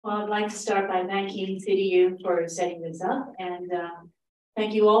Well, I'd like to start by thanking CityU for setting this up, and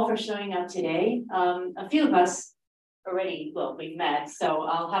thank you all for showing up today. A few of us already, well, we've met, so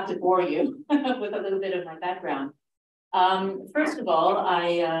I'll have to bore you with a little bit of my background. First of all,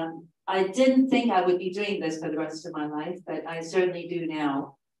 I didn't think I would be doing this for the rest of my life, but I certainly do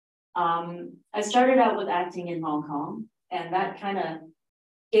now. I started out with acting in Hong Kong, and that kind of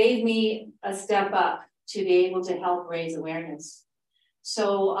gave me a step up to be able to help raise awareness.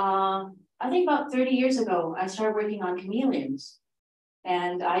 So I think about 30 years ago, I started working on chameleons.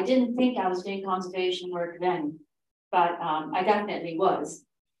 And I didn't think I was doing conservation work then, but I definitely was.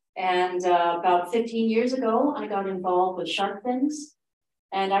 And about 15 years ago, I got involved with shark fins.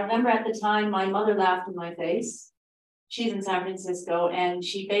 And I remember at the time, my mother laughed in my face. She's in San Francisco, and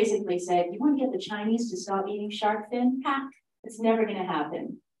she basically said, "You want to get the Chinese to stop eating shark fin? Heck, it's never going to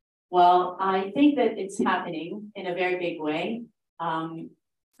happen." Well, I think that it's happening in a very big way.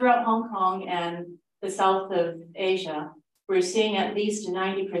 Throughout Hong Kong and the south of Asia, we're seeing at least a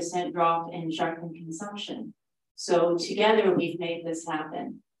 90% drop in shark fin consumption. So together we've made this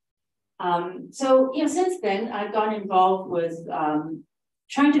happen. So since then, I've gotten involved with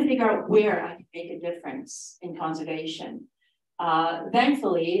trying to figure out where I can make a difference in conservation.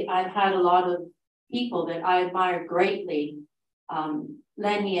 Thankfully, I've had a lot of people that I admire greatly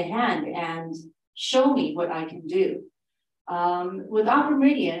lend me a hand and show me what I can do. With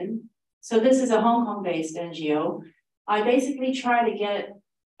Aquameridian, so this is a Hong Kong-based NGO, I basically try to get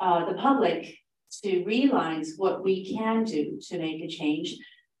the public to realize what we can do to make a change,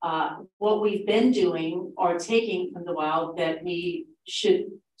 what we've been doing or taking from the wild that we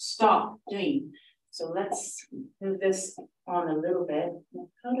should stop doing. So let's move this on a little bit.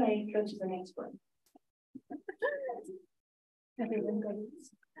 How do I go to the next one?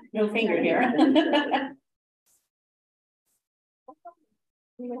 No finger here.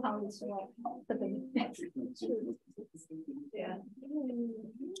 Yeah.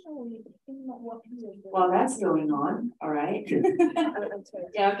 Well, that's going on. All right.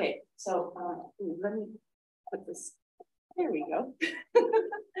 Yeah. Okay. So let me put this. There we go.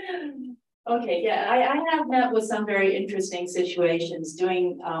 Okay. Yeah, I have met with some very interesting situations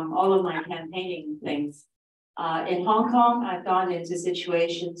doing all of my campaigning things. In Hong Kong, I've gone into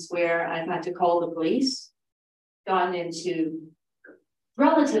situations where I've had to call the police, gotten into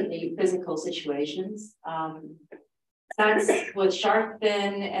relatively physical situations. That's with shark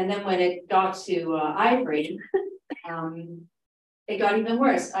fin, and then when it got to ivory, it got even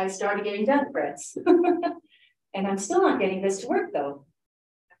worse. I started getting death threats. And I'm still not getting this to work though.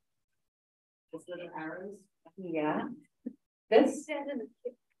 Those little arrows? Yeah. This?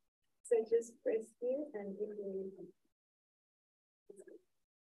 So just press here and it will...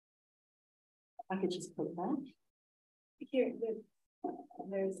 I could just put that. Here, there's...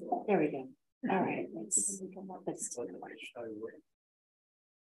 There we go. All right, let's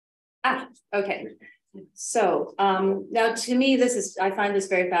okay. So now to me, I find this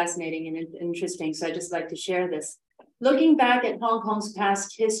very fascinating and interesting. So I just like to share this. Looking back at Hong Kong's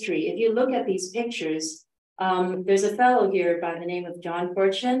past history, if you look at these pictures, there's a fellow here by the name of John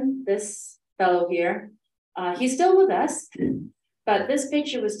Fortune, this fellow here. He's still with us, but this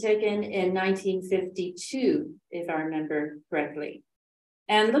picture was taken in 1952, if I remember correctly.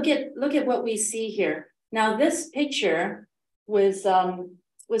 And look at what we see here. Now, this picture was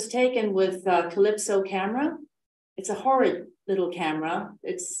taken with a Calypso camera. It's a horrid little camera.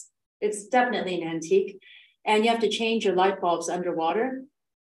 It's definitely an antique. And you have to change your light bulbs underwater.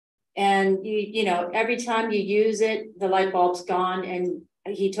 And you know, every time you use it, the light bulb's gone. And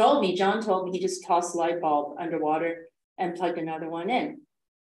John told me he just tossed the light bulb underwater and plugged another one in.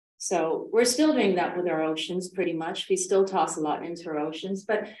 So we're still doing that with our oceans pretty much. We still toss a lot into our oceans.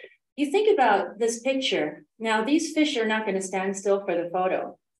 But you think about this picture. Now, these fish are not going to stand still for the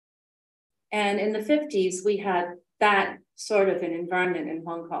photo. And in the 50s, we had that sort of an environment in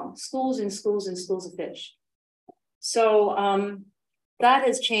Hong Kong, schools and schools and schools of fish. So that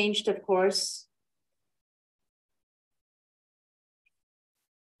has changed, of course.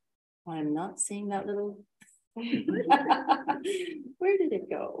 I'm not seeing that little. Where did it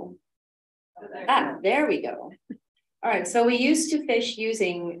go? Ah, there we go. All right, so we used to fish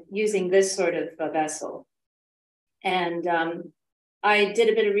using this sort of a vessel. And I did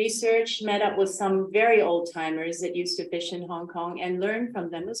a bit of research, met up with some very old timers that used to fish in Hong Kong and learned from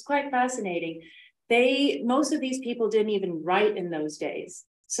them. It was quite fascinating. Most of these people didn't even write in those days.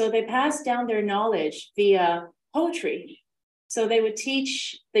 So they passed down their knowledge via poetry. So they would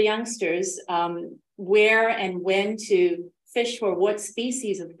teach the youngsters where and when to fish for what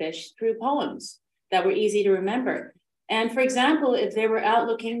species of fish through poems that were easy to remember. And for example, if they were out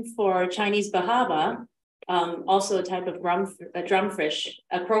looking for Chinese bahaba, also a type of drumfish,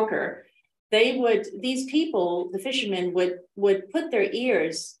 a croaker, these people, the fishermen would put their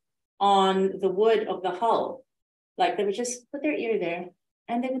ears on the wood of the hull. Like they would just put their ear there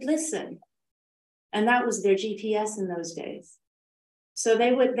and they would listen. And that was their GPS in those days. So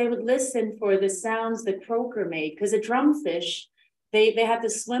they would listen for the sounds the croaker made, because a drumfish, they had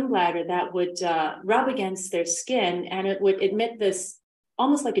this swim bladder that would rub against their skin, and it would emit this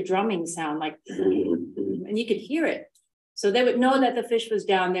almost like a drumming sound, like, and you could hear it. So they would know that the fish was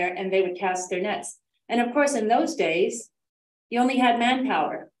down there and they would cast their nets. And of course, in those days, you only had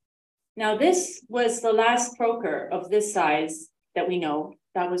manpower. Now, this was the last croaker of this size that we know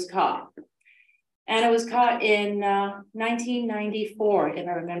that was caught. And it was caught in 1994, if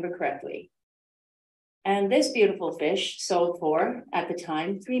I remember correctly. And this beautiful fish sold for, at the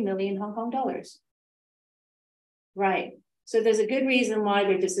time, 3 million Hong Kong dollars. Right. So there's a good reason why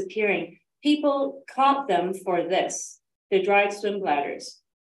they're disappearing. People caught them for this, the dried swim bladders.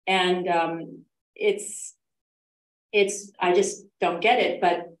 And I just don't get it.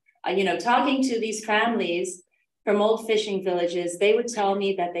 But, you know, talking to these families from old fishing villages, they would tell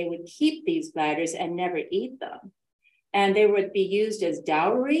me that they would keep these bladders and never eat them. And they would be used as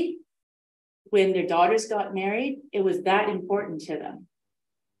dowry when their daughters got married. It was that important to them.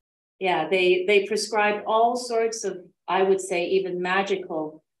 Yeah, they prescribed all sorts of, I would say, even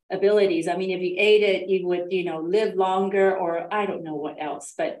magical abilities. I mean, if you ate it, you would, you know, live longer, or I don't know what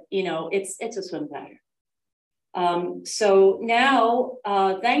else, but, you know, it's a swim bladder. So now,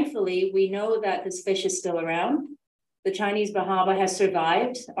 thankfully, we know that this fish is still around. The Chinese bahaba has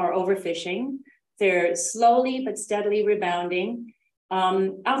survived our overfishing. They're slowly but steadily rebounding.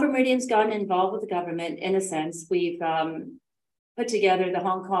 Aquameridian's gotten involved with the government in a sense. We've put together the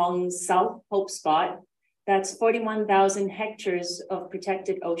Hong Kong South Hope Spot. That's 41,000 hectares of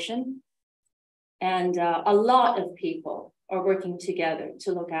protected ocean. And a lot of people are working together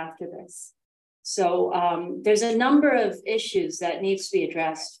to look after this. So there's a number of issues that needs to be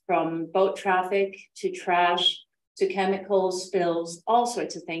addressed, from boat traffic to trash to chemical spills, all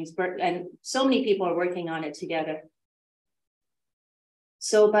sorts of things. And so many people are working on it together.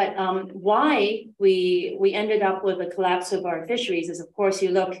 So, but why we ended up with a collapse of our fisheries is, of course, you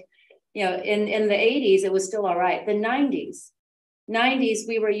look, you know, in the 80s, it was still all right. The 90s,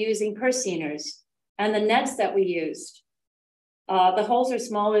 we were using purse seiners, and the nets that we used, the holes are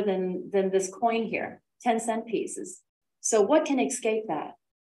smaller than this coin here, 10-cent pieces. So what can escape that?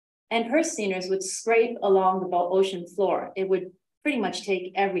 And purse seiners would scrape along the ocean floor. It would pretty much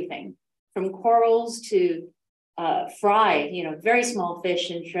take everything from corals to fried, you know, very small fish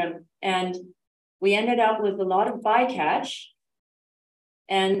and shrimp. And we ended up with a lot of bycatch.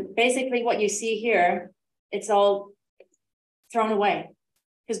 And basically what you see here, it's all thrown away.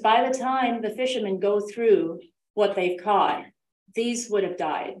 Because by the time the fishermen go through what they've caught, these would have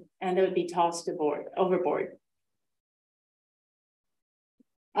died and they would be tossed overboard.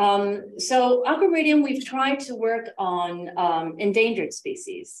 So Aquameridian, we've tried to work on endangered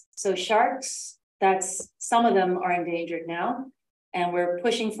species. So sharks, some of them are endangered now, and we're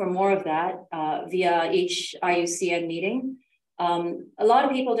pushing for more of that via each IUCN meeting. A lot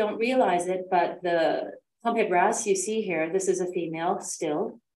of people don't realize it, but the humphead wrasse you see here, this is a female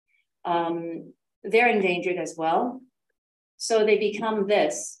still. They're endangered as well. So they become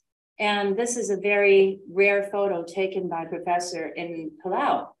this. And this is a very rare photo taken by a professor in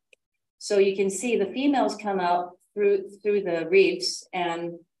Palau. So you can see the females come out through the reefs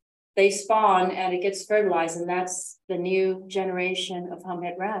and they spawn and it gets fertilized, and that's the new generation of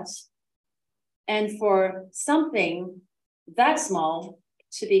humphead wrasse. And for something that small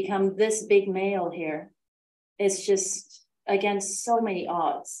to become this big male here, it's just against so many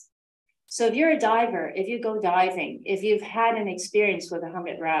odds. So if you're a diver, if you go diving, if you've had an experience with a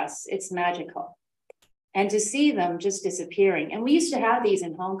humphead wrasse, it's magical. And to see them just disappearing, and we used to have these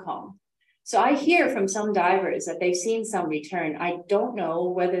in Hong Kong. So I hear from some divers that they've seen some return. I don't know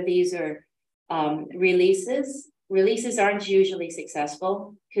whether these are releases. Releases aren't usually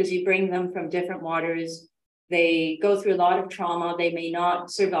successful because you bring them from different waters. They go through a lot of trauma. They may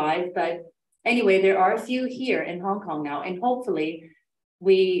not survive. But anyway, there are a few here in Hong Kong now, and hopefully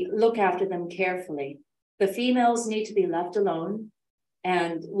we look after them carefully. The females need to be left alone,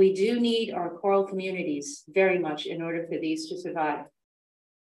 and we do need our coral communities very much in order for these to survive.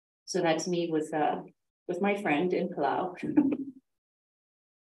 So that's me with my friend in Palau.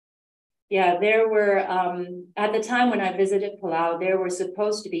 Yeah, there were, at the time when I visited Palau, there were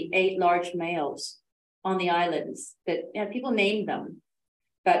supposed to be 8 large males on the islands that, you know, people named them.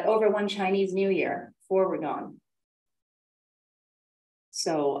 But over one Chinese New Year, 4 were gone.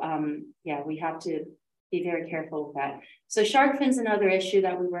 So yeah, we have to be very careful with that. So shark fin's another issue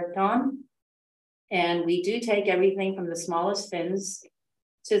that we worked on. And we do take everything from the smallest fins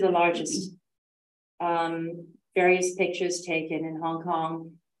to the largest. Various pictures taken in Hong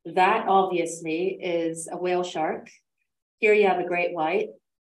Kong. That obviously is a whale shark. Here you have a great white.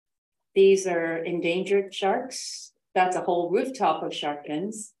 These are endangered sharks. That's a whole rooftop of shark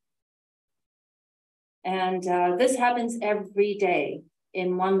fins. And this happens every day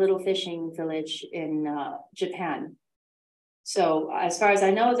in one little fishing village in Japan. So as far as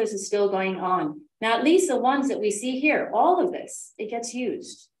I know, this is still going on. Now, at least the ones that we see here, all of this, it gets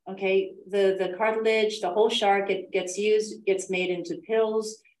used, okay? The cartilage, the whole shark, it gets used, gets made into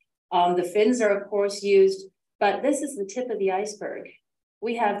pills. The fins are, of course, used, but this is the tip of the iceberg.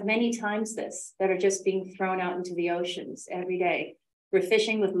 We have many times this that are just being thrown out into the oceans every day. We're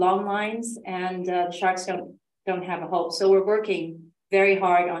fishing with long lines and the sharks don't have a hope. So we're working very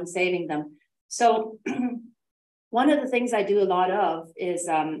hard on saving them. So one of the things I do a lot of is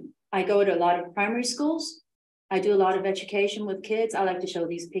I go to a lot of primary schools. I do a lot of education with kids. I like to show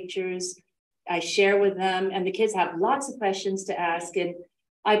these pictures. I share with them, and the kids have lots of questions to ask. And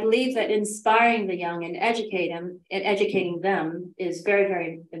I believe that inspiring the young and educating them is very,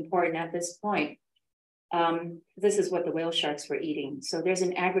 very important at this point. This is what the whale sharks were eating. So there's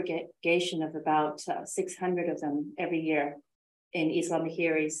an aggregation of about 600 of them every year in Isla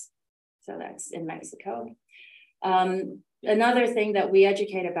Mujeres. So that's in Mexico. Another thing that we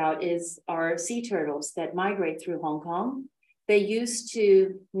educate about is our sea turtles that migrate through Hong Kong. They used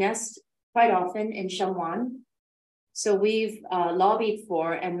to nest quite often in Shenwan. So we've lobbied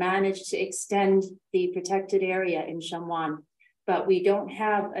for and managed to extend the protected area in Shenwan, but we don't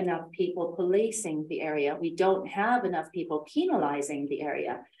have enough people policing the area. We don't have enough people penalizing the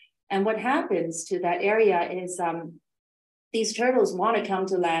area. And what happens to that area is these turtles want to come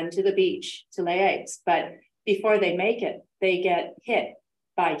to land, to the beach, to lay eggs, but before they make it, they get hit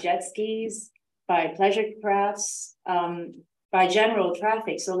by jet skis, by pleasure crafts, by general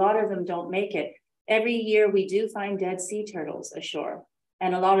traffic. So a lot of them don't make it. Every year we do find dead sea turtles ashore,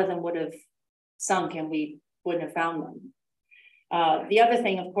 and a lot of them would have sunk and we wouldn't have found them. The other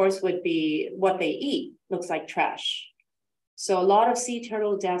thing, of course, would be what they eat looks like trash. So a lot of sea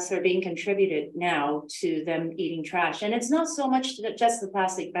turtle deaths are being contributed now to them eating trash. And it's not so much just the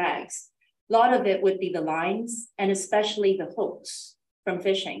plastic bags. A lot of it would be the lines and especially the hooks from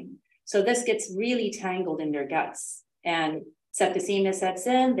fishing. So this gets really tangled in their guts and septicemia sets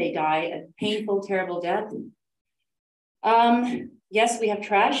in, they die a painful, terrible death. Yes, we have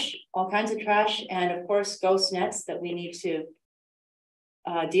trash, all kinds of trash, and of course, ghost nets that we need to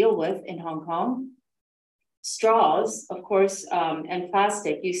deal with in Hong Kong. Straws, of course, and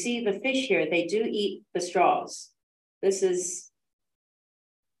plastic. You see the fish here, they do eat the straws. This is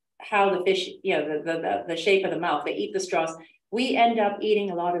how the fish, the shape of the mouth, they eat the straws. We end up eating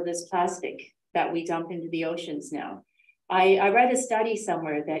a lot of this plastic that we dump into the oceans now. I read a study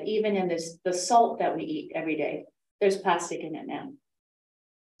somewhere that even in the salt that we eat every day, there's plastic in it now.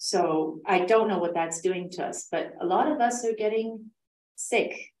 So I don't know what that's doing to us, but a lot of us are getting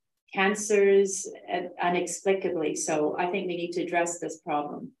sick, cancers inexplicably. So I think we need to address this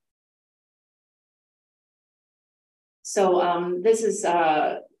problem. So this is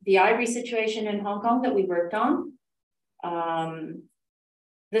the ivory situation in Hong Kong that we worked on.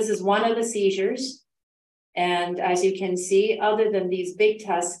 This is one of the seizures. And as you can see, other than these big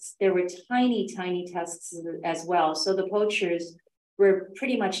tusks, there were tiny, tiny tusks as well. So the poachers were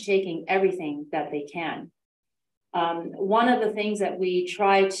pretty much taking everything that they can. One of the things that we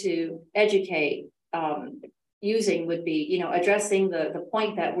try to educate using would be, addressing the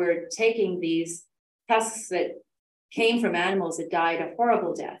point that we're taking these tusks that came from animals that died a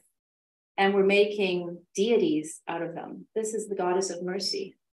horrible death, and we're making deities out of them. This is the goddess of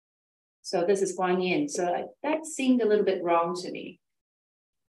mercy. So this is Guan Yin. So that seemed a little bit wrong to me.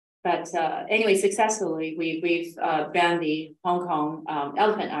 But anyway, successfully, we've banned the Hong Kong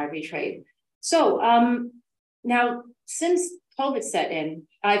elephant ivory trade. So now, since COVID set in,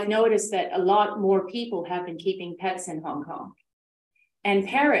 I've noticed that a lot more people have been keeping pets in Hong Kong. And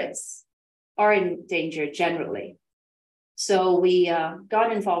parrots are endangered generally. So we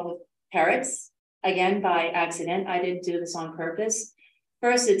got involved with parrots, again, by accident. I didn't do this on purpose.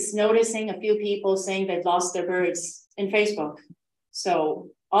 First, it's noticing a few people saying they've lost their birds in Facebook. So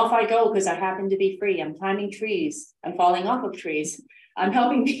off I go because I happen to be free. I'm climbing trees. I'm falling off of trees. I'm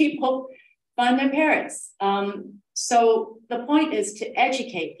helping people find their parrots. So the point is to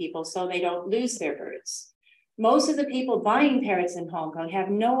educate people so they don't lose their birds. Most of the people buying parrots in Hong Kong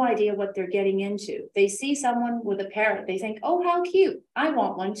have no idea what they're getting into. They see someone with a parrot, they think, oh, how cute, I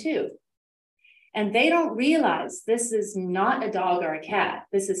want one too. And they don't realize this is not a dog or a cat.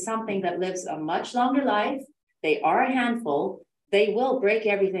 This is something that lives a much longer life. They are a handful. They will break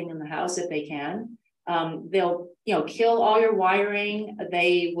everything in the house if they can. They'll, kill all your wiring.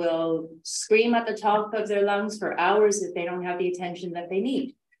 They will scream at the top of their lungs for hours if they don't have the attention that they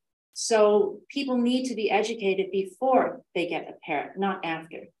need. So people need to be educated before they get a parrot, not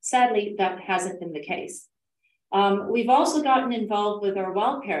after. Sadly, that hasn't been the case. We've also gotten involved with our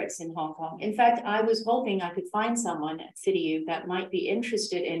wild parrots in Hong Kong. In fact, I was hoping I could find someone at CityU that might be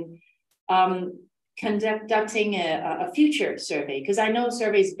interested in conducting a future survey, because I know a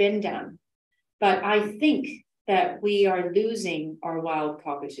survey's been done, but I think that we are losing our wild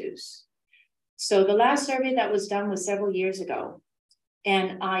cockatoos. So the last survey that was done was several years ago.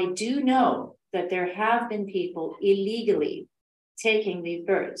 And I do know that there have been people illegally taking these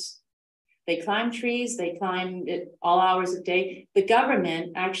birds. They climb trees, they climb at all hours of day. The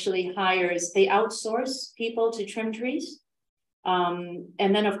government actually they outsource people to trim trees. And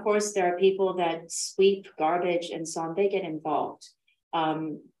then, of course, there are people that sweep garbage and so on. They get involved.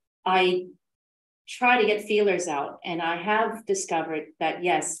 I try to get feelers out, and I have discovered that,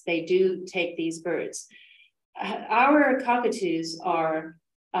 yes, they do take these birds. Our cockatoos are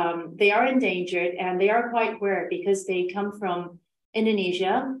endangered, and they are quite rare because they come from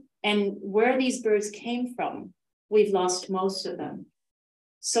Indonesia. And where these birds came from, we've lost most of them.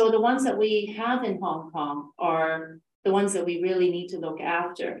 So the ones that we have in Hong Kong are the ones that we really need to look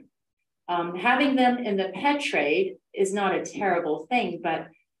after. Having them in the pet trade is not a terrible thing, but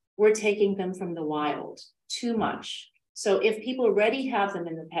we're taking them from the wild too much. So if people already have them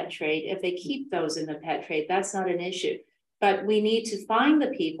in the pet trade, if they keep those in the pet trade, that's not an issue. But we need to find the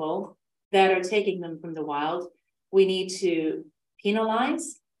people that are taking them from the wild. We need to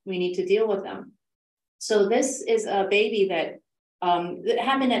penalize. We need to deal with them. So this is a baby that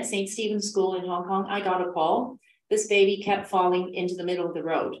happened at St. Stephen's School in Hong Kong. I got a call. This baby kept falling into the middle of the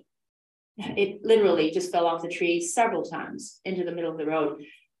road. It literally just fell off the tree several times into the middle of the road.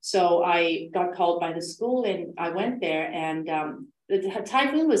 So I got called by the school, and I went there, and the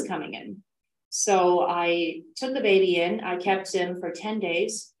typhoon was coming in. So I took the baby in. I kept him for 10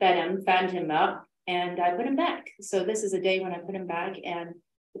 days, fed him, fanned him up, and I put him back. So this is a day when I put him back, and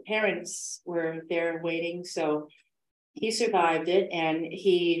the parents were there waiting. So he survived it, and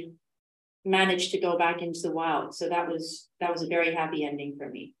he managed to go back into the wild. So that was a very happy ending for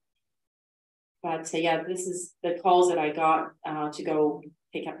me. But yeah, this is the calls that I got to go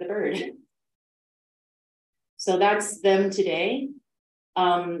pick up the bird. So that's them today.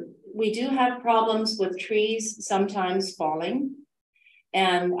 We do have problems with trees sometimes falling,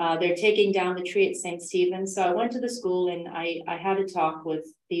 and they're taking down the tree at St. Stephen's. So I went to the school, and I had a talk with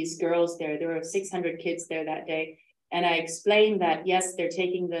these girls there. There were 600 kids there that day. And I explained that, yes, they're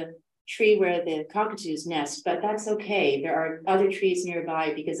taking the tree where the cockatoos nest, but that's okay. There are other trees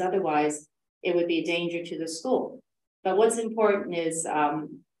nearby, because otherwise it would be a danger to the school. But what's important is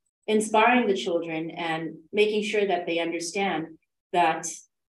inspiring the children and making sure that they understand that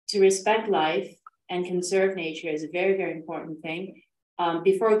to respect life and conserve nature is a very, very important thing.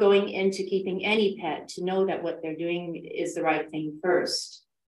 Before going into keeping any pet, to know that what they're doing is the right thing first.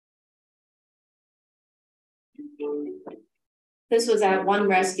 This was at one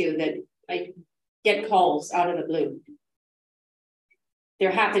rescue that I get calls out of the blue. There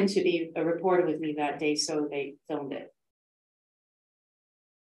happened to be a reporter with me that day, so they filmed it.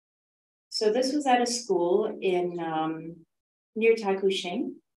 So this was at a school in near Tai Kung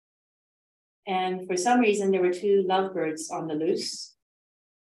Shing. And for some reason, there were 2 lovebirds on the loose,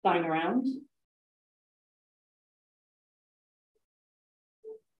 flying around.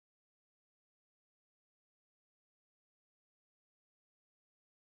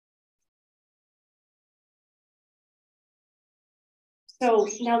 So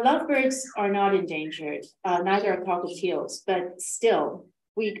now lovebirds are not endangered, neither are cockatiels, but still,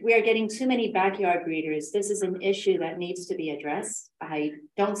 we are getting too many backyard breeders. This is an issue that needs to be addressed. I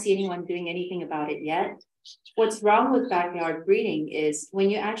don't see anyone doing anything about it yet. What's wrong with backyard breeding is when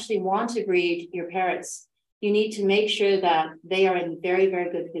you actually want to breed your parrots, you need to make sure that they are in very,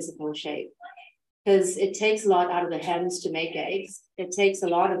 very good physical shape, because it takes a lot out of the hens to make eggs. It takes a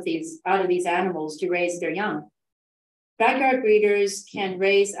lot of out of these animals to raise their young. Backyard breeders can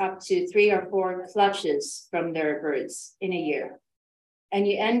raise up to 3 or 4 clutches from their birds in a year. And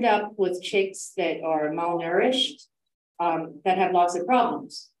you end up with chicks that are malnourished, that have lots of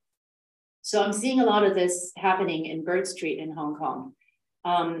problems. So I'm seeing a lot of this happening in Bird Street in Hong Kong.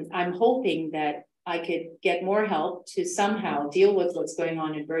 I'm hoping that I could get more help to somehow deal with what's going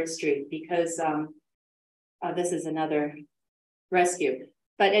on in Bird Street, because this is another rescue.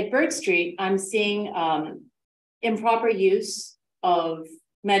 But at Bird Street, I'm seeing improper use of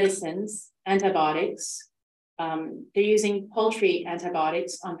medicines, antibiotics. They're using poultry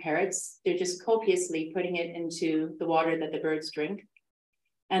antibiotics on parrots. They're just copiously putting it into the water that the birds drink.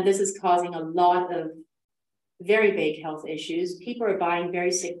 And this is causing a lot of very big health issues. People are buying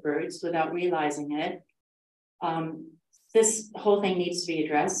very sick birds without realizing it. This whole thing needs to be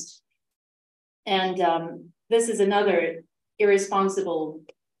addressed. And this is another irresponsible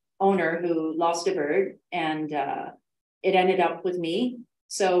owner who lost a bird, and it ended up with me.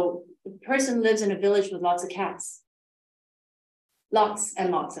 So the person lives in a village with lots of cats, lots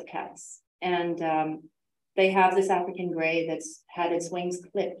and lots of cats. And they have this African gray that's had its wings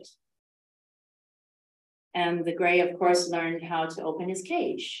clipped. And the gray, of course, learned how to open his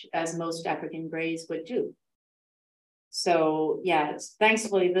cage, as most African grays would do. So yeah,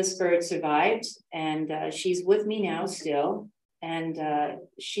 thankfully this bird survived, and she's with me now still. And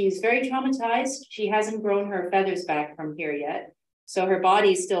she's very traumatized. She hasn't grown her feathers back from here yet. So her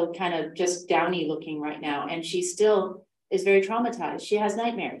body's still kind of just downy looking right now. And she still is very traumatized. She has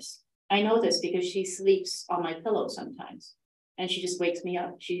nightmares. I know this because she sleeps on my pillow sometimes. And she just wakes me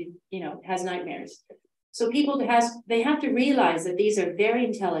up. She, has nightmares. So people they have to realize that these are very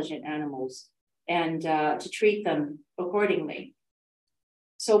intelligent animals, and to treat them accordingly.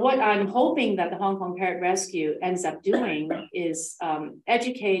 So what I'm hoping that the Hong Kong Parrot Rescue ends up doing is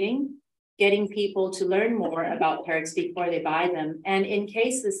educating, getting people to learn more about parrots before they buy them. And in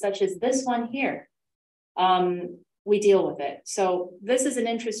cases such as this one here, we deal with it. So this is an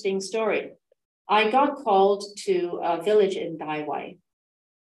interesting story. I got called to a village in Dai Wai.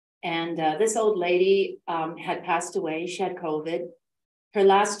 And this old lady had passed away. She had COVID. Her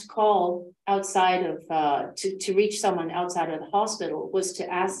last call outside of, to reach someone outside of the hospital was to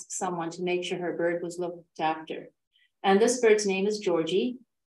ask someone to make sure her bird was looked after. And this bird's name is Georgie.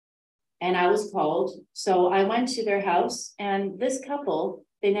 And I was called. So I went to their house, and this couple,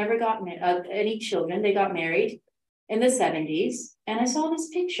 they never got any children. They got married in the 70s. And I saw this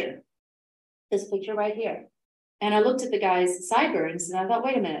picture right here. And I looked at the guy's sideburns, and I thought,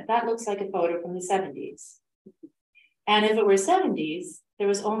 wait a minute, that looks like a photo from the 70s. And if it were 70s, there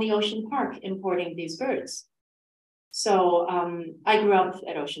was only Ocean Park importing these birds. So I grew up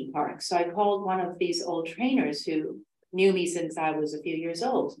at Ocean Park. So I called one of these old trainers who knew me since I was a few years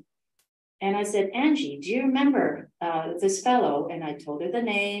old. And I said, Angie, do you remember this fellow? And I told her the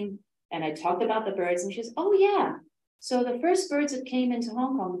name, and I talked about the birds, and she says, oh yeah. So the first birds that came into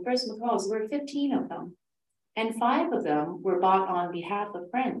Hong Kong, the first macaws, there were 15 of them. And 5 of them were bought on behalf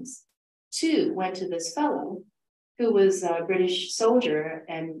of friends. 2 went to this fellow who was a British soldier,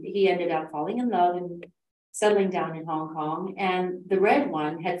 and he ended up falling in love and settling down in Hong Kong. And the red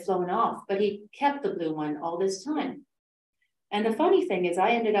one had flown off, but he kept the blue one all this time. And the funny thing is,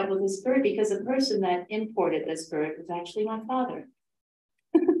 I ended up with this bird because the person that imported this bird was actually my father.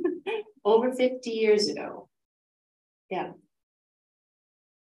 Over 50 years ago. Yeah.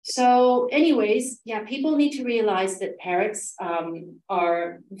 So anyways, yeah, people need to realize that parrots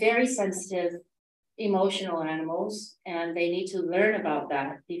are very sensitive, emotional animals, and they need to learn about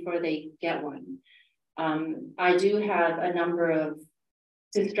that before they get one. I do have a number of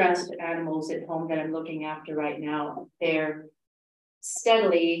distressed animals at home that I'm looking after right now. They're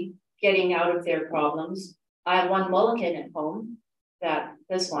steadily getting out of their problems. I have one Mulligan at home,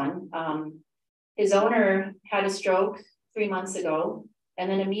 this one. His owner had a stroke 3 months ago, and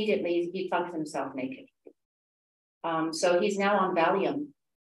then immediately he fucked himself naked. So he's now on Valium,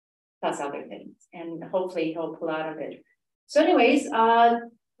 plus other things, and hopefully he'll pull out of it. So anyways,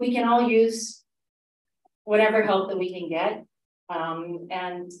 we can all use whatever help that we can get.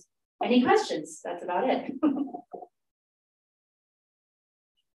 And any questions? That's about it.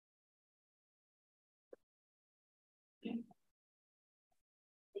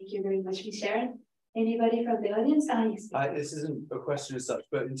 Thank you very much, Ms. Sharon. Anybody from the audience? Yes. This isn't a question as such,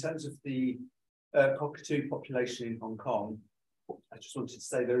 but in terms of the cockatoo population in Hong Kong, I just wanted to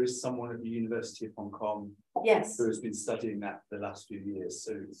say there is someone at the University of Hong Kong, yes, who has been studying that for the last few years.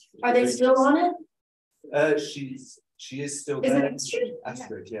 So are they still on it? She is still is there. It Astrid?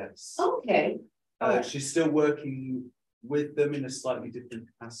 Astrid, yes. Okay. She's still working with them in a slightly different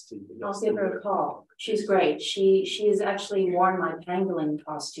capacity. I'll give her a call. She's great. She has actually worn my pangolin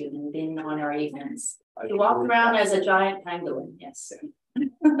costume and been on our events. She walked around as a giant pangolin. Yes.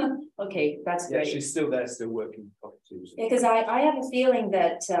 Okay, that's great. Yeah, she's still there, still working. cockatoos. Because I have a feeling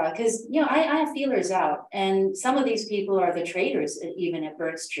that, because, you know, I have feelers out, and some of these people are the traders even at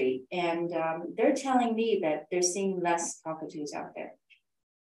Bird Street, and they're telling me that they're seeing less cockatoos out there.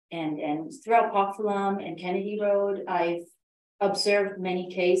 And throughout Pokfulam and Kennedy Road, I've observed many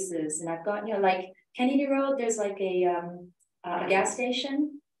cases, and I've got, you know, like Kennedy Road, there's like a gas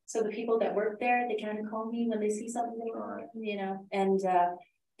station. So the people that work there, they kind of call me when they see something, you know, and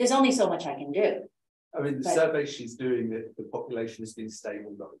there's only so much I can do. I mean, the survey she's doing, the population has been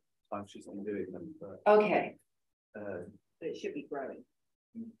stable the time she's been doing them. But, okay. But it should be growing.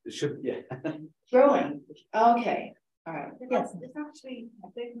 It should, yeah. Growing. Okay. All right. Yes. It's actually,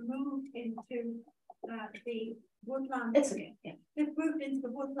 they've moved into the woodland. It's okay. Yeah. They've moved into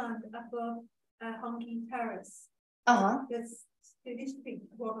the woodland above Honky Terrace. There used to be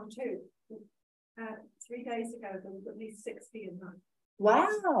one or two. 3 days ago, there was at least 60 in that.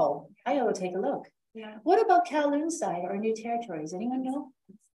 Wow. I ought to take a look. Yeah. What about Kowloon side or New Territories? Anyone know?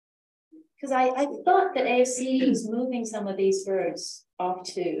 Because I thought that AFC was moving some of these birds off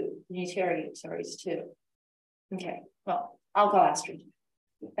to New Territories too. Okay, well, I'll go ask her.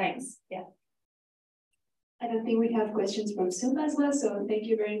 Thanks. Yeah. I don't think we have questions from Zoom as well, so thank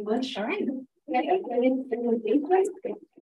you very much. All right.